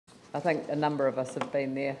I think a number of us have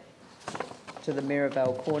been there to the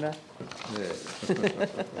Maribel corner. Yeah.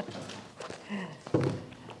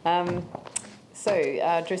 So,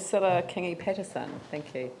 Drucilla Kingi-Patterson,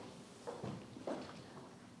 thank you.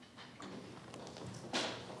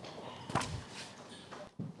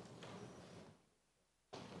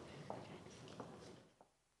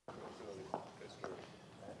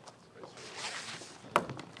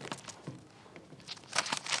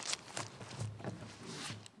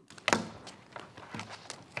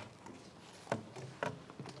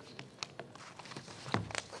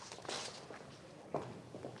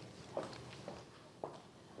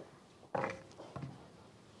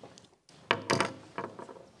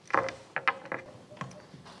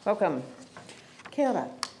 Welcome. Kia ora.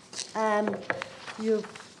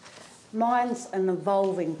 Mine's an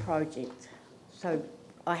evolving project. So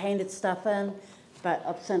I handed stuff in, but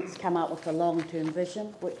I've since come up with a long-term vision,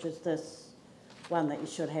 which is this one that you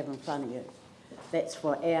should have in front of you. That's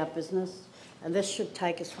for our business, and this should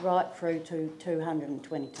take us right through to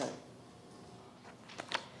 222.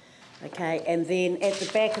 Okay, and then at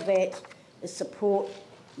the back of that is support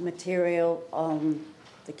material on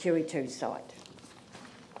the QE2 site.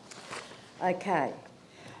 Okay,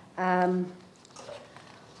 the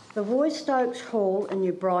Roy Stokes Hall in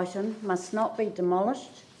New Brighton must not be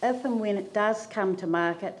demolished. If and when it does come to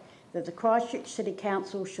market, that the Christchurch City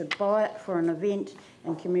Council should buy it for an event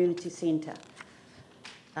and community centre.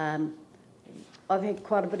 I've had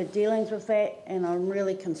quite a bit of dealings with that, and I'm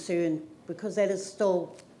really concerned because that is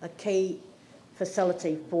still a key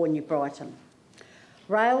facility for New Brighton.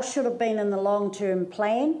 Rail should have been in the long-term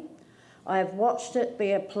plan. I have watched it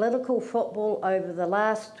be a political football over the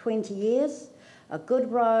last 20 years. A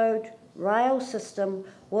good road, rail system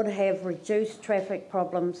would have reduced traffic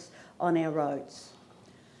problems on our roads.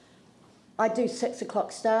 I do 6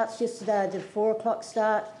 o'clock starts. Yesterday I did a 4 o'clock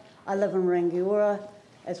start. I live in Rangiora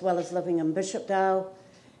as well as living in Bishopdale,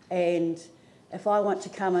 and if I want to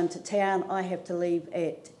come into town I have to leave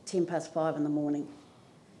at 5:10 in the morning.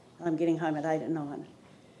 I'm getting home at 8 or 9.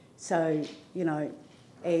 So, you know,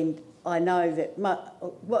 and I know that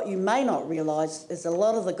what you may not realise is a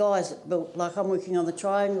lot of the guys that built, like I'm working on the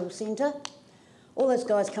Triangle Centre, all those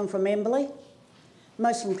guys come from Amberley.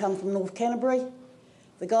 Most of them come from North Canterbury.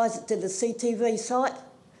 The guys that did the CTV site,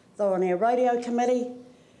 they were on our radio committee.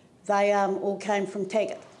 They all came from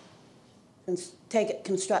Taggart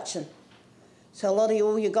Construction. So a lot of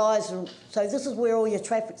all you guys, so this is where all your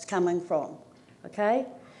traffic's coming from, okay?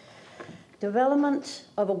 Development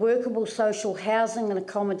of a workable social housing and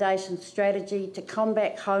accommodation strategy to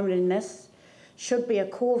combat homelessness should be a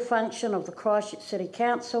core function of the Christchurch City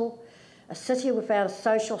Council. A city without a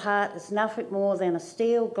social heart is nothing more than a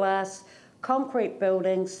steel, glass, concrete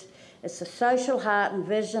buildings. It's the social heart and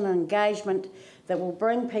vision and engagement that will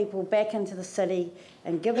bring people back into the city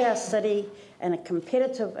and give our city a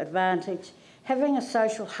competitive advantage. Having a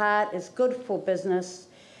social heart is good for business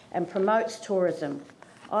and promotes tourism.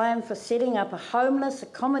 I am for setting up a homeless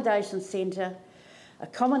accommodation centre.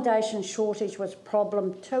 Accommodation shortage was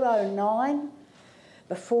problem 209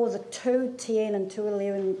 before the 210 and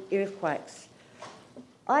 211 earthquakes.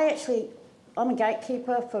 I'm a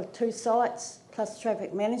gatekeeper for 2 sites plus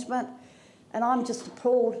traffic management, and I'm just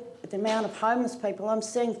appalled at the amount of homeless people. I'm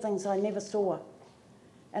seeing things I never saw.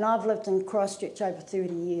 And I've lived in Christchurch over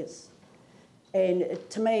 30 years. And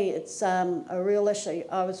to me, it's a real issue.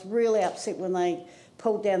 I was really upset when they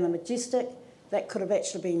pulled down the Majestic. That could have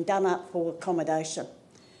actually been done up for accommodation.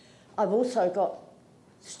 I've also got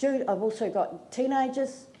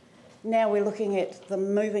teenagers. Now we're looking at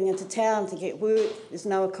them moving into town to get work. There's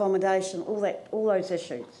no accommodation, all those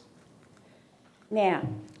issues. Now,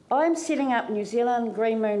 I'm setting up New Zealand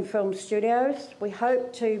Greenmoon Film Studios. We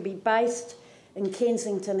hope to be based in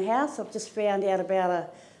Kensington House. I've just found out about a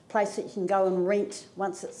place that you can go and rent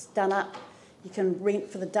once it's done up. You can rent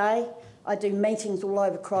for the day. I do meetings all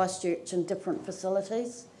over Christchurch in different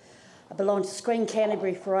facilities. I belonged to Screen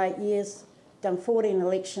Canterbury for 8 years, done 14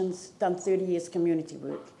 elections, done 30 years community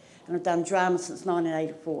work, and I've done drama since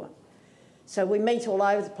 1984. So we meet all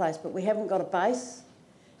over the place, but we haven't got a base,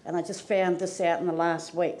 and I just found this out in the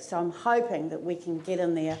last week. So I'm hoping that we can get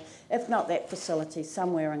in there, if not that facility,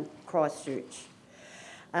 somewhere in Christchurch.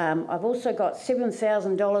 I've also got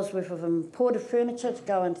 $7,000 worth of imported furniture to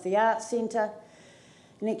go into the Arts Centre.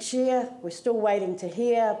 Next year, we're still waiting to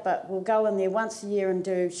hear, but we'll go in there once a year and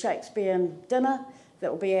do Shakespearean dinner.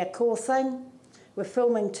 That will be our core thing. We're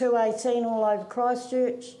filming 218 all over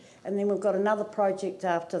Christchurch, and then we've got another project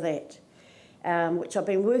after that, which I've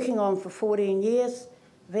been working on for 14 years.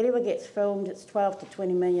 If it ever gets filmed, it's 12 to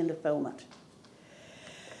 20 million to film it.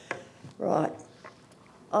 Right.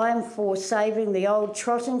 I'm for saving the old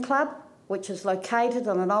trotting club, which is located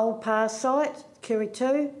on an old past site,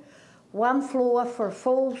 Kiri2, one floor for a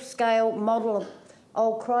full-scale model of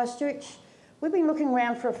old Christchurch. We've been looking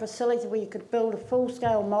around for a facility where you could build a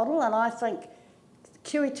full-scale model, and I think the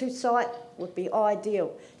Kiri2 site would be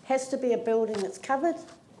ideal. It has to be a building that's covered,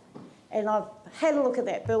 and I've had a look at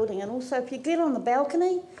that building. And also, if you get on the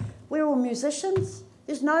balcony, we're all musicians.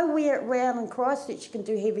 There's nowhere around in Christchurch you can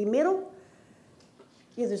do heavy metal.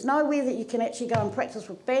 Yeah, there's nowhere that you can actually go and practice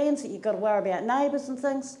with bands, that you've got to worry about neighbours and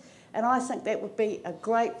things. And I think that would be a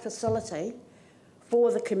great facility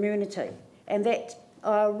for the community. And that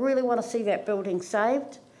I really want to see that building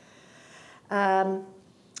saved. And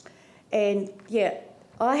yeah,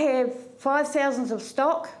 I have 5,000 of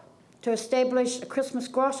stock to establish a Christmas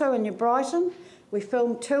grotto in New Brighton. We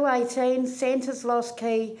filmed 218, Santa's Lost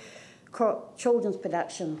Key children's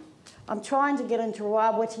production. I'm trying to get into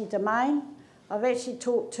Rawiti Domain. I've actually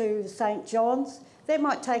talked to the St John's. That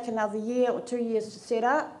might take another year or 2 years to set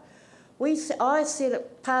up. I set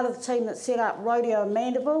up part of the team that set up Rodeo and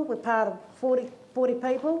Mandeville. We're part of 40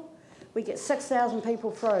 people. We get 6,000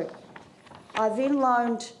 people through. I then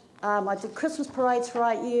loaned, I did Christmas parades for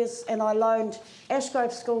 8 years, and I loaned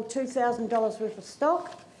Ashgrove School $2,000 worth of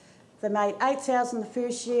stock. They made 8,000 the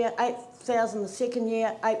first year, 8,000 the second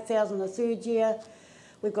year, 8,000 the third year.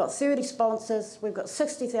 We've got 30 sponsors. We've got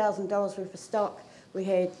 $60,000 worth of stock. We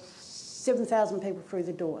had 7,000 people through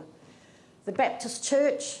the door. The Baptist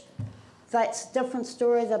Church, that's a different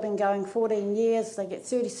story. They've been going 14 years. They get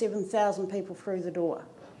 37,000 people through the door.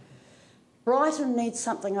 Brighton needs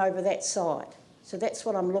something over that side. So that's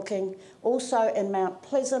what I'm looking. Also in Mount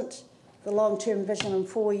Pleasant, the long-term vision in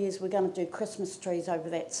 4 years, we're going to do Christmas trees over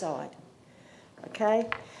that side. Okay?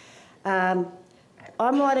 I'm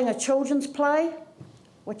writing a children's play,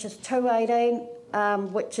 which is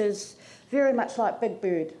 218, which is very much like Big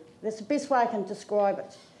Bird. That's the best way I can describe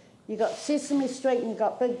it. You've got Sesame Street and you've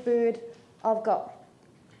got Big Bird. I've got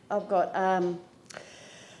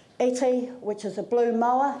E.T., which is a blue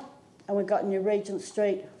mower, and we've got New Regent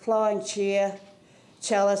Street, Flying Chair,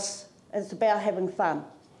 Chalice. It's about having fun.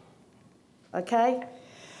 Okay?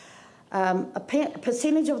 A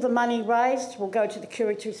percentage of the money raised will go to the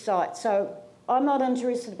Kiri2 site. So I'm not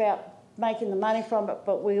interested about making the money from it,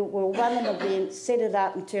 but we'll run an event, set it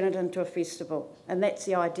up and turn it into a festival. And that's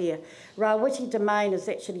the idea. Rawiti Domain is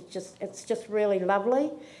actually it's just really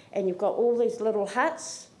lovely. And you've got all these little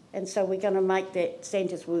huts. And so we're going to make that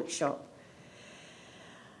Santa's workshop.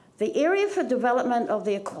 The area for development of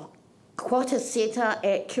the Aquatic Centre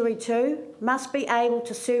at Kiri2 must be able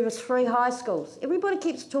to service 3 high schools. Everybody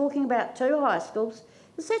keeps talking about 2 high schools.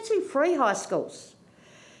 There's actually 3 high schools.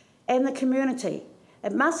 And the community.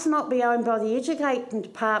 It must not be owned by the Education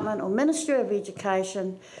Department or Ministry of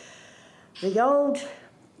Education. The old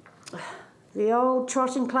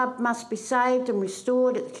trotting club must be saved and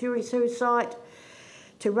restored at the Kiri2 site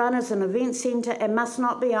to run as an event centre and must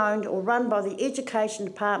not be owned or run by the Education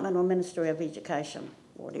Department or Ministry of Education,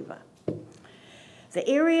 whatever. The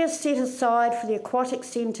area set aside for the Aquatic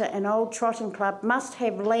Centre and Old Trotting Club must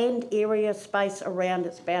have land area space around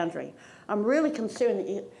its boundary. I'm really concerned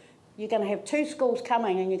that you're going to have 2 schools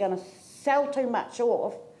coming and you're going to sell too much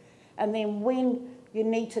off, and then when you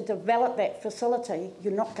need to develop that facility,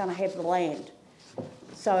 you're not going to have the land.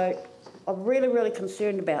 So I'm really, really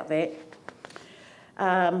concerned about that.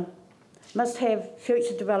 Must have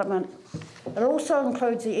future development. It also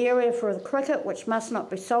includes the area for the cricket, which must not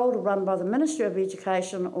be sold or run by the Ministry of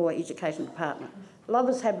Education or Education Department.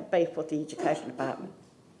 Lovers have a beef with the Education Department.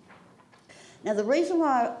 Now, the reason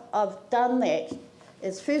why I've done that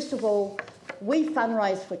is, first of all, we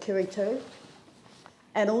fundraise for Kiri2,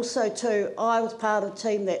 and also too, I was part of a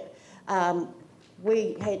team that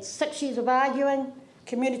we had 6 years of arguing,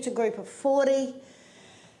 community group of 40,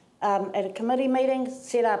 at a committee meeting,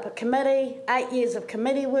 set up a committee, 8 years of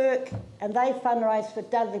committee work, and they fundraised for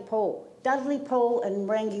Dudley Pool. Dudley Pool in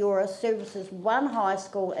Rangiora services 1 high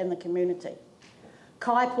school in the community.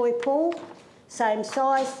 Kaipoi Pool, same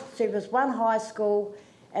size, services 1 high school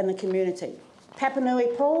in the community.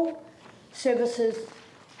 Papanui Pool services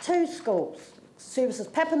 2 schools. Services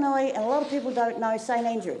Papanui, and a lot of people don't know St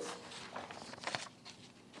Andrews.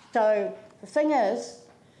 So the thing is,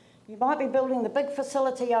 you might be building the big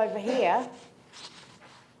facility over here,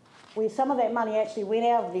 where some of that money actually went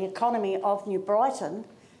out of the economy of New Brighton.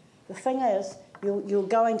 The thing is, you're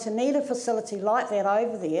going to need a facility like that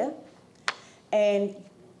over there, and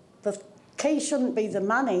the key shouldn't be the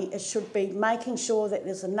money, it should be making sure that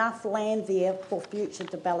there's enough land there for future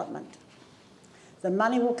development. The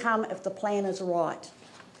money will come if the plan is right,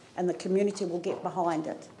 and the community will get behind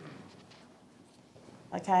it.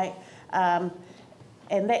 okay? And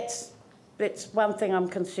that's one thing I'm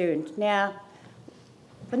concerned. Now,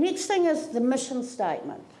 the next thing is the mission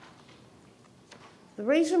statement. The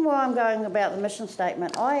reason why I'm going about the mission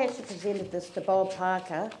statement, I actually presented this to Bob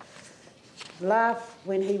Parker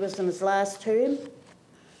when he was in his last term,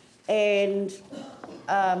 and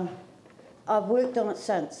I've worked on it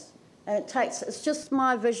since. And it's just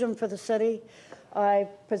my vision for the city. I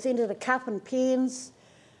presented a cup and pens.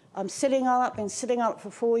 I'm sitting on it, been sitting on it for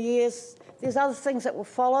 4 years. There's other things that will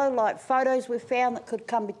follow, like photos we've found that could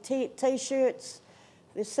come with T-shirts.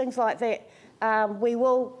 There's things like that. We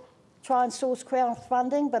will try and source Crown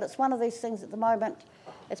funding, but it's one of these things at the moment.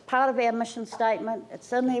 It's part of our mission statement.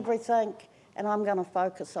 It's in everything, and I'm going to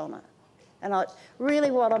focus on it. And really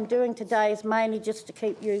what I'm doing today is mainly just to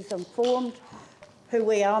keep you informed who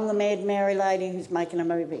we are. I'm the Mad Mary lady who's making a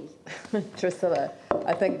movie. Drucilla,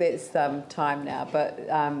 I think that's time now, but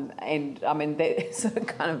and I mean that sort of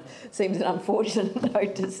kind of seems an unfortunate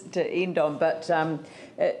note to end on, but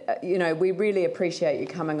you know, we really appreciate you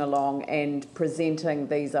coming along and presenting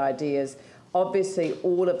these ideas. Obviously,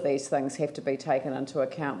 all of these things have to be taken into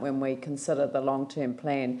account when we consider the long-term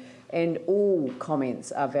plan, and all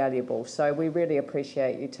comments are valuable. So we really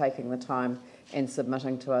appreciate you taking the time and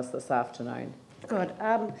submitting to us this afternoon. Good.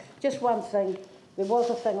 Just one thing. There was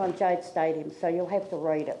a thing on Jade Stadium, so you'll have to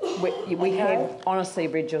read it. We have honestly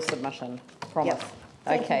read your submission. Promise. Yep.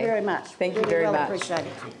 Thank you very much. Thank you very much. Appreciate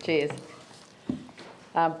it. Cheers.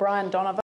 Brian Donovan.